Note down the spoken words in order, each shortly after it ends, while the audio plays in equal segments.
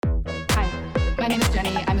My name is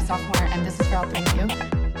Jenny. I'm a sophomore, and this is for all three of you.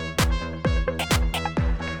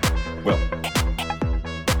 Well.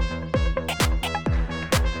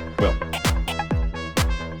 Well.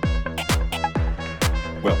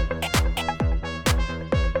 Well.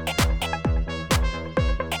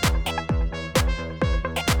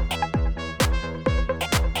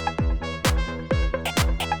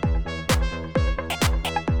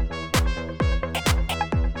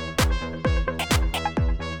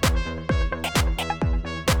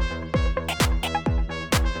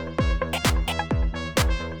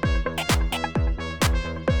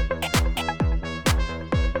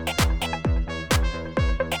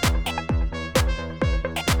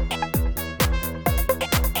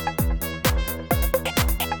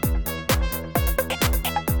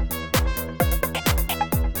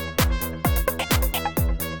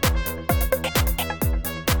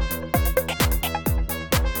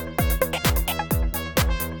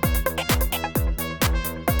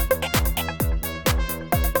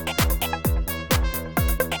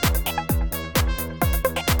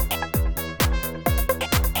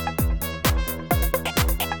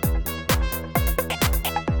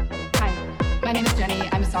 My name is Jenny.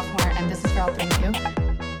 I'm a sophomore, and this is for all three of you.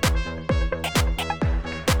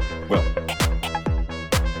 Well.